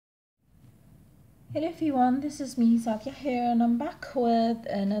Hello everyone, this is me Sadia here and I'm back with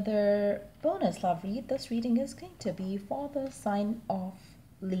another bonus love read. This reading is going to be for the sign of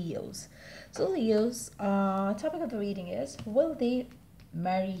Leos. So Leos, topic of the reading is, will they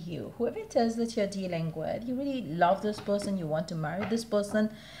marry you? Whoever it is that you're dealing with, you really love this person, you want to marry this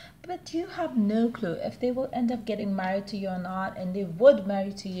person, but you have no clue if they will end up getting married to you or not, and they would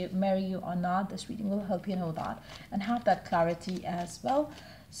marry you or not. This reading will help you know that and have that clarity as well.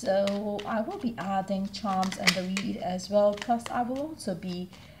 So I will be adding charms and the read as well. Plus, I will also be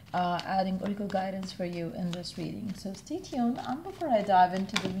adding oracle guidance for you in this reading. So stay tuned. And before I dive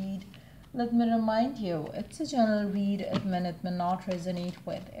into the read, let me remind you, it's a general read. It may not resonate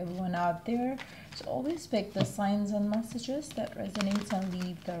with everyone out there. So always pick the signs and messages that resonates and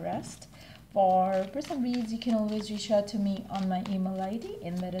leave the rest. For personal reads, you can always reach out to me on my email ID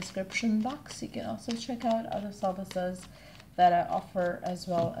in the description box. You can also check out other services that I offer as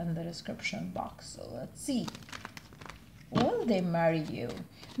well in the description box. So let's see, will they marry you?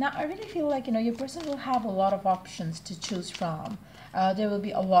 Now I really feel like your person will have a lot of options to choose from. There will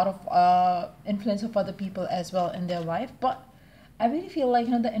be a lot of influence of other people as well in their life, but I really feel like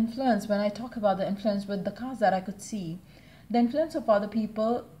the influence, when I talk about the influence with the cards that I could see, the influence of other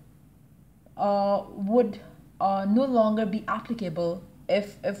people would no longer be applicable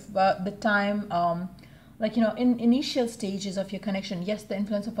if the time like in initial stages of your connection, yes, the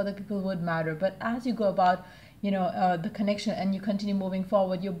influence of other people would matter, but as you go about the connection and you continue moving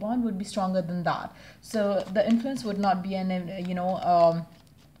forward, your bond would be stronger than that. So the influence would not be an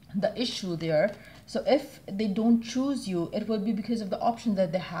the issue there. So if they don't choose you, it will be because of the options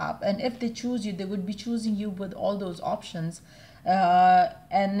that they have, and if they choose you, they would be choosing you with all those options.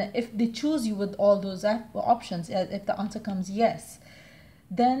 And if they choose you with all those options, if the answer comes yes,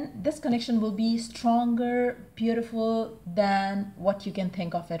 then this connection will be stronger, beautiful than what you can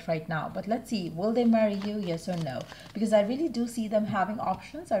think of it right now. But let's see, will they marry you, yes or no? Because I really do see them having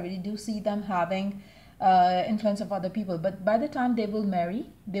options. I really do see them having influence of other people. But by the time they will marry,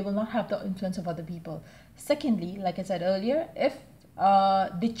 they will not have the influence of other people. Secondly, like I said earlier, if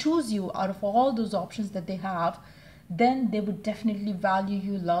they choose you out of all those options that they have, then they would definitely value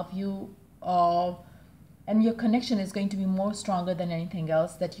you, love you, and your connection is going to be more stronger than anything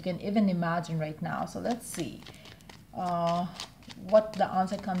else that you can even imagine right now. So let's see what the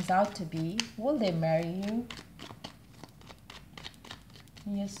answer comes out to be. Will they marry you?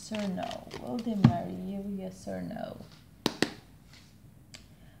 Yes or no? Will they marry you? Yes or no?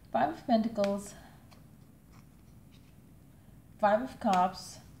 Five of Pentacles, Five of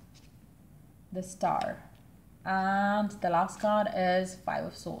Cups, the Star, and the last card is Five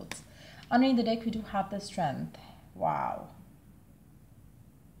of Swords. Underneath the deck, we do have the Strength. Wow.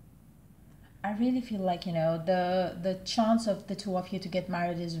 I really feel like, the chance of the two of you to get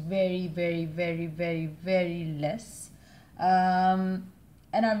married is very, very, very, very, very less. And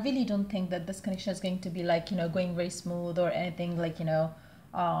I really don't think that this connection is going to be like, going very smooth or anything like,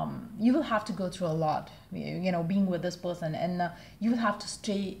 you will have to go through a lot, being with this person, and you will have to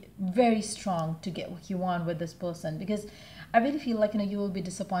stay very strong to get what you want with this person, because I really feel like you will be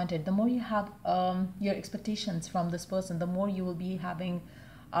disappointed. The more you have your expectations from this person, the more you will be having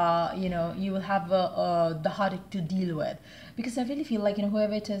you will have the heartache to deal with, because I really feel like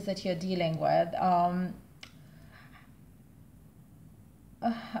whoever it is that you're dealing with, I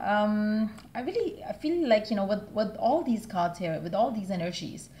feel like with all these cards here, with all these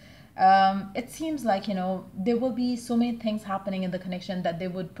energies, it seems like there will be so many things happening in the connection that they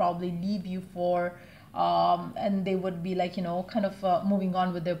would probably leave you for, and they would be like kind of moving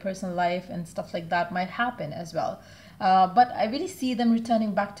on with their personal life, and stuff like that might happen as well. But I really see them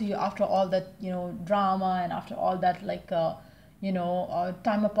returning back to you after all that drama, and after all that like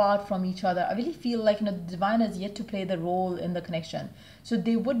time apart from each other. I really feel like the divine has yet to play the role in the connection, so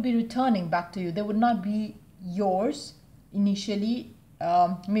they would be returning back to you. They would not be yours initially,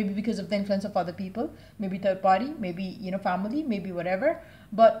 maybe because of the influence of other people, maybe third party, maybe family, maybe whatever.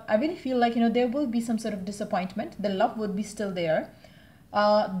 But I really feel like there will be some sort of disappointment. The love would be still there.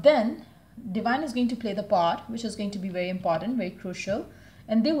 Then divine is going to play the part, which is going to be very important, very crucial,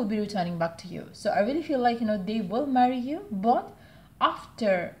 and they will be returning back to you. So I really feel like they will marry you, but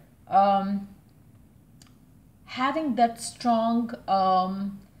after having that strong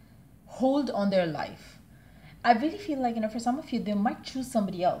hold on their life. I really feel like for some of you, they might choose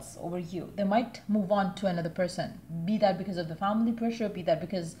somebody else over you. They might move on to another person, be that because of the family pressure, be that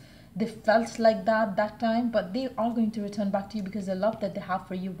because they felt like that time, but they are going to return back to you because the love that they have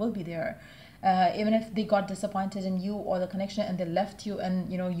for you will be there. Even if they got disappointed in you or the connection and they left you,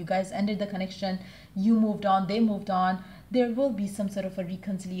 and you guys ended the connection, you moved on, they moved on, there will be some sort of a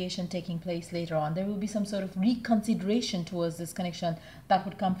reconciliation taking place later on. There will be some sort of reconsideration towards this connection that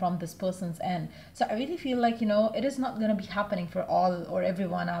would come from this person's end. So I really feel like, it is not going to be happening for all or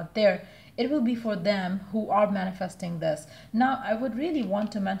everyone out there. It will be for them who are manifesting this. Now, I would really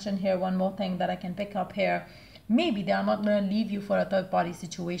want to mention here one more thing that I can pick up here. Maybe they are not going to leave you for a third party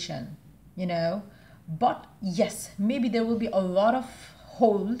situation, but yes, maybe there will be a lot of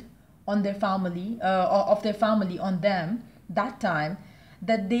hold on their family, of their family on them that time,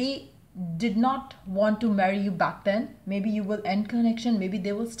 that they did not want to marry you back then. Maybe you will end connection, maybe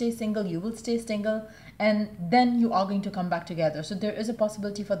they will stay single, you will stay single, and then you are going to come back together. So there is a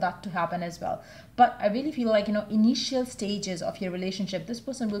possibility for that to happen as well. But I really feel like, initial stages of your relationship, this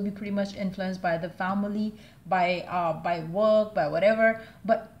person will be pretty much influenced by the family, by work, by whatever.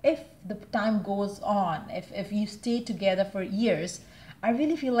 But if the time goes on, if you stay together for years, I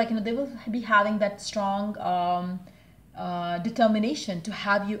really feel like, they will be having that strong determination to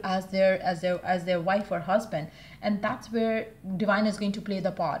have you as their wife or husband. And that's where divine is going to play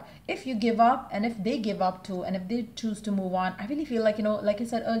the part. If you give up, and if they give up too, and if they choose to move on, I really feel like, like I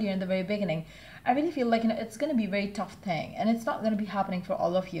said earlier in the very beginning, I really feel like, it's going to be a very tough thing, and it's not going to be happening for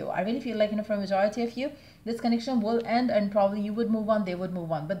all of you. I really feel like, for a majority of you, this connection will end, and probably you would move on, they would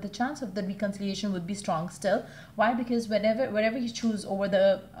move on, but the chance of the reconciliation would be strong still. Why? Because wherever you choose over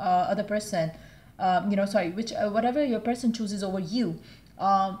the other person, whatever your person chooses over you,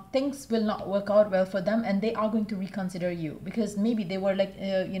 things will not work out well for them, and they are going to reconsider you, because maybe they were like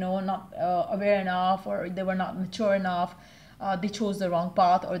not aware enough, or they were not mature enough. They chose the wrong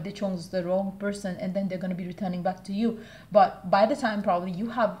path, or they chose the wrong person, and then they're going to be returning back to you. But by the time probably you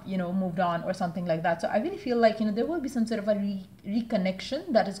have moved on or something like that. So I really feel like there will be some sort of a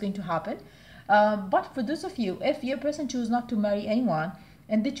reconnection that is going to happen. But for those of you, if your person choose not to marry anyone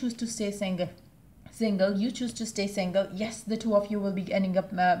and they choose to stay single, you choose to stay single, yes, the two of you will be ending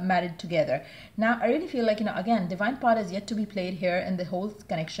up married together. Now I really feel like, again, divine part is yet to be played here in the whole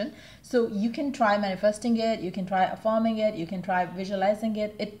connection. So you can try manifesting it, you can try affirming it, you can try visualizing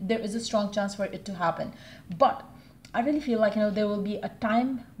it. There is a strong chance for it to happen. But I really feel like, there will be a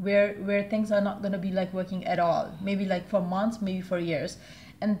time where things are not going to be like working at all, maybe like for months, maybe for years.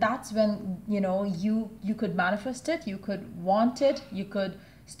 And that's when you could manifest it, you could want it, you could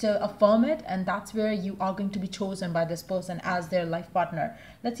still affirm it, and that's where you are going to be chosen by this person as their life partner.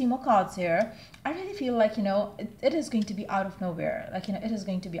 Let's see more cards here. I really feel like, it is going to be out of nowhere. Like, it is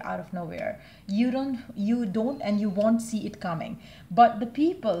going to be out of nowhere. You don't and you won't see it coming. But the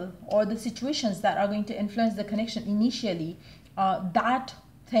people or the situations that are going to influence the connection initially, that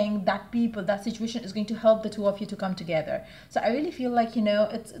situation is going to help the two of you to come together. So I really feel like,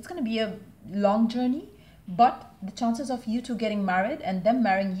 it's going to be a long journey, but the chances of you two getting married and them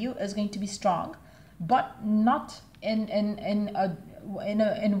marrying you is going to be strong, but not in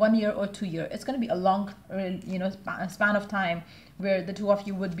 1 year or 2 years. It's going to be a long span of time where the two of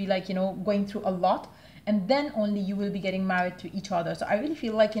you would be like going through a lot, and then only you will be getting married to each other. So I really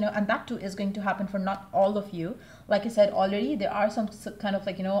feel like, and that too is going to happen for not all of you. Like I said already, there are some kind of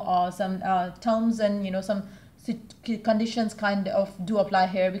like some terms and some conditions kind of do apply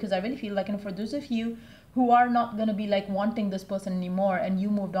here, because I really feel like for those of you who are not going to be like wanting this person anymore, and you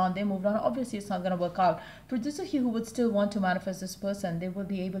moved on, they moved on, obviously it's not going to work out. For those of you who would still want to manifest this person, they will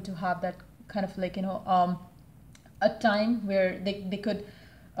be able to have that kind of like a time where they could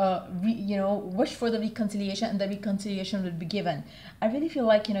wish for the reconciliation, and the reconciliation will be given. I really feel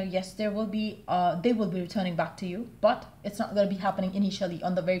like yes, there will be they will be returning back to you, but it's not going to be happening initially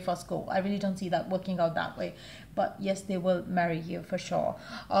on the very first go. I really don't see that working out that way. But yes, they will marry you for sure.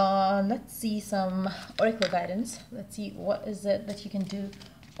 Let's see some oracle guidance. Let's see what is it that you can do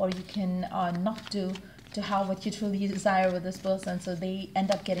or you can not do to have what you truly desire with this person, so they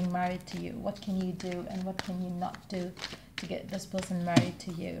end up getting married to you. What can you do and what can you not do to get this person married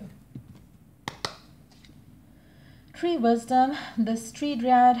to you? Tree wisdom. This tree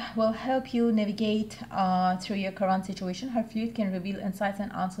dryad will help you navigate through your current situation. Her flute can reveal insights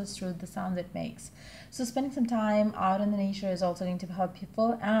and answers through the sound it makes. So spending some time out in the nature is also going to help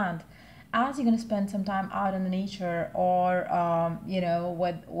people. And as you're going to spend some time out in the nature, or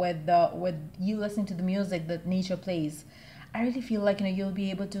with you listening to the music that nature plays, I really feel like you'll be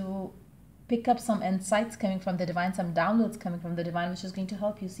able to pick up some insights coming from the divine, some downloads coming from the divine, which is going to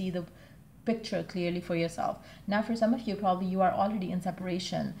help you see the picture clearly for yourself. Now for some of you, probably you are already in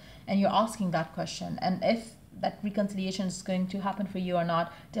separation and you're asking that question, and if that reconciliation is going to happen for you or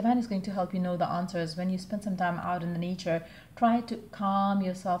not, divine is going to help you know the answers. When you spend some time out in the nature, try to calm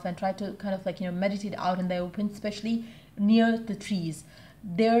yourself and try to kind of like meditate out in the open, especially near the trees.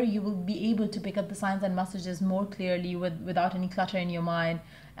 there you will be able to pick up the signs and messages more clearly without any clutter in your mind.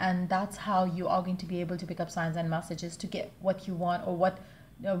 And that's how you are going to be able to pick up signs and messages to get what you want, or what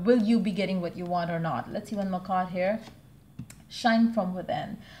will you be getting what you want or not. Let's see one more card here. Shine from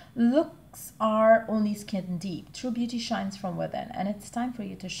within. Looks are only skin deep. True beauty shines from within, and it's time for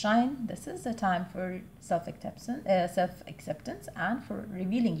you to shine. This is the time for self-acceptance and for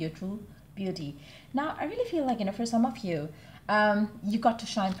revealing your true beauty. Now, I really feel like, for some of you, you got to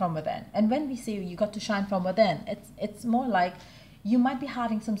shine from within. And when we say you got to shine from within, it's more like you might be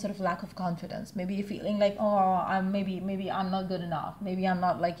having some sort of lack of confidence. Maybe you're feeling like, oh, maybe I'm not good enough. Maybe I'm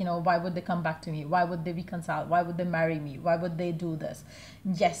not, like, why would they come back to me? Why would they reconcile? Why would they marry me? Why would they do this?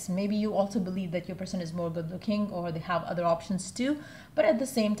 Yes, maybe you also believe that your person is more good looking, or they have other options too. But at the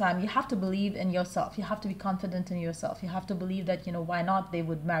same time, you have to believe in yourself. You have to be confident in yourself. You have to believe that, why not they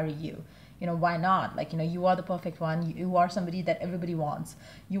would marry you? Why not? Like, you are the perfect one. You are somebody that everybody wants.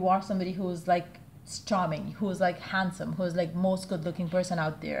 You are somebody who's like charming, who's like handsome, who's like most good looking person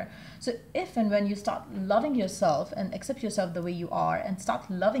out there. So if and when you start loving yourself and accept yourself the way you are and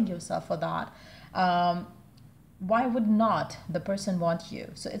start loving yourself for that, why would not the person want you?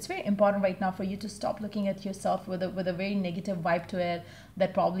 So it's very important right now for you to stop looking at yourself with a very negative vibe to it,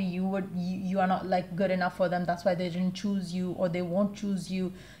 that probably you are not like good enough for them, that's why they didn't choose you, or they won't choose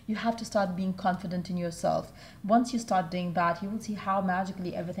you. You have to start being confident in yourself. Once you start doing that, you will see how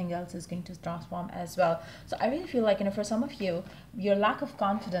magically everything else is going to transform as well. So I really feel like, for some of you, your lack of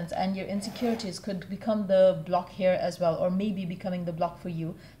confidence and your insecurities could become the block here as well, or maybe becoming the block for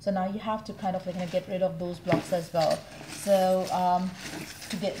you. So now you have to kind of like get rid of those blocks as well, so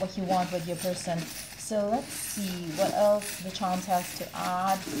to get what you want with your person. So let's see what else the charms has to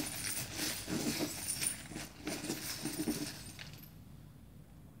add.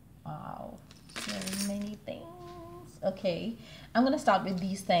 Wow, so many things. Okay, I'm gonna start with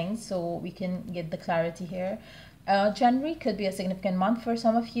these things so we can get the clarity here. January could be a significant month for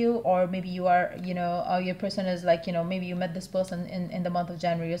some of you, or maybe you are, your person is like, maybe you met this person in the month of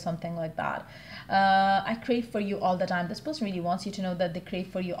January or something like that. I crave for you all the time. This person really wants you to know that they crave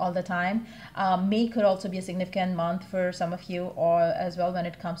for you all the time. May could also be a significant month for some of you, or as well when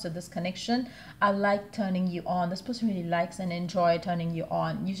it comes to this connection. I like turning you on. This person really likes and enjoy turning you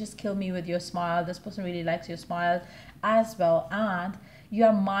on. You just kill me with your smile. This person really likes your smile as well, and you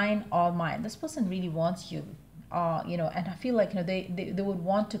are mine, all mine. This person really wants you. And I feel like, they would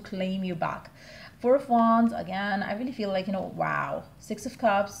want to claim you back. Four of Wands, again, I really feel like, wow. Six of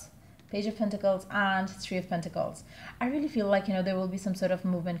Cups, Page of Pentacles, and Three of Pentacles. I really feel like, there will be some sort of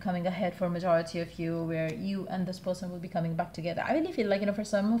movement coming ahead for majority of you, where you and this person will be coming back together. I really feel like, for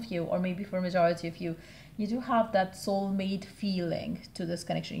some of you, or maybe for majority of you, you do have that soulmate feeling to this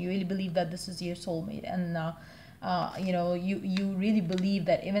connection. You really believe that this is your soulmate, and you really believe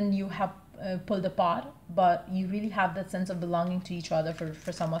that even you have pulled apart, but you really have that sense of belonging to each other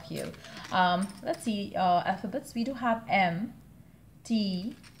for some of you. Let's see, alphabets. We do have M,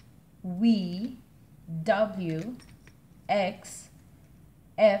 T, V, W, X,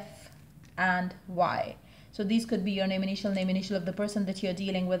 F, and Y. So these could be your name initial of the person that you're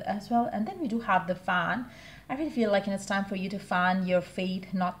dealing with as well. And then we do have the fan. I really feel like it's time for you to fan your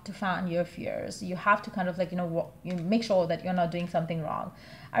faith, not to fan your fears. You have to kind of like, you make sure that you're not doing something wrong.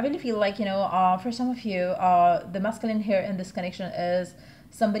 I really feel like, for some of you, the masculine here in this connection is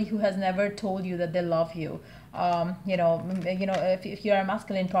somebody who has never told you that they love you. If you're a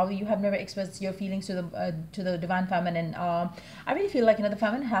masculine, probably you have never expressed your feelings to the divine feminine. I really feel like, the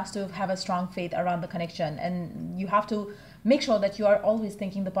feminine has to have a strong faith around the connection, and you have to make sure that you are always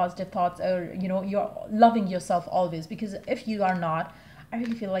thinking the positive thoughts, or you're loving yourself always, because if you are not, I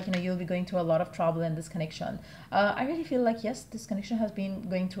really feel like you'll be going through a lot of trouble in this connection. I really feel like, yes, this connection has been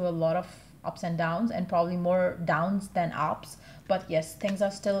going through a lot of ups and downs, and probably more downs than ups, but yes, things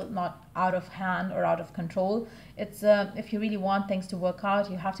are still not out of hand or out of control. It's if you really want things to work out,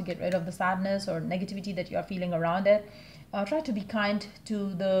 you have to get rid of the sadness or negativity that you are feeling around it. Try to be kind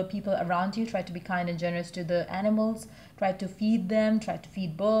to the people around you. Try to be kind and generous to the animals. Try to feed them. Try to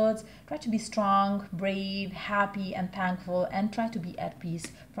feed birds. Try to be strong, brave, happy, and thankful. And try to be at peace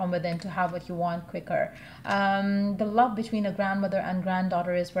from within to have what you want quicker. The love between a grandmother and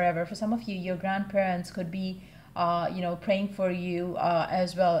granddaughter is forever. For some of you, your grandparents could be praying for you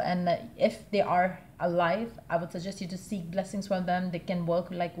as well. And if they are alive, I would suggest you to seek blessings from them. They can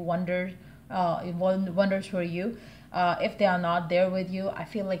work like wonders for you. If they are not there with you, I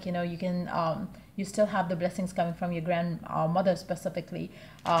feel like you can you still have the blessings coming from your grandmother specifically.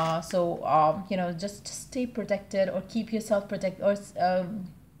 Just stay protected, or keep yourself protected, or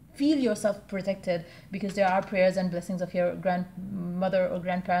feel yourself protected, because there are prayers and blessings of your grandmother or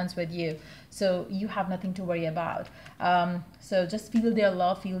grandparents with you, so you have nothing to worry about. So just feel their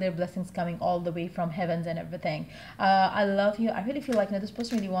love, feel their blessings coming all the way from heavens and everything. I love you. I really feel like, this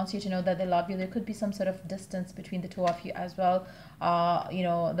person really wants you to know that they love you. There could be some sort of distance between the two of you as well,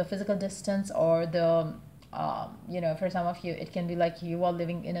 the physical distance, or the for some of you it can be like you are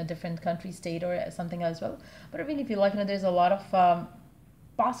living in a different country, state, or something as well. But I really feel like, there's a lot of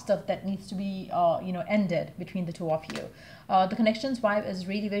past stuff that needs to be ended between the two of you. The connections vibe is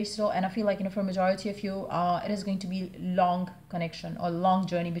really very slow, and I feel like, for majority of you, it is going to be long connection or long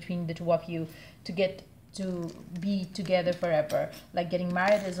journey between the two of you to get to be together forever. Like, getting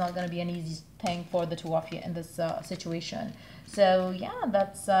married is not going to be an easy thing for the two of you in this situation. So yeah,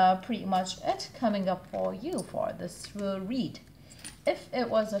 that's pretty much it coming up for you for this read. If it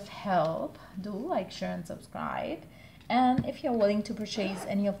was of help, do like, share, and subscribe. And if you're willing to purchase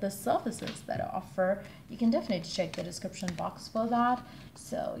any of the services that I offer, you can definitely check the description box for that.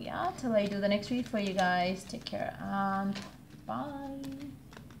 So yeah, till I do the next read for you guys, take care and bye.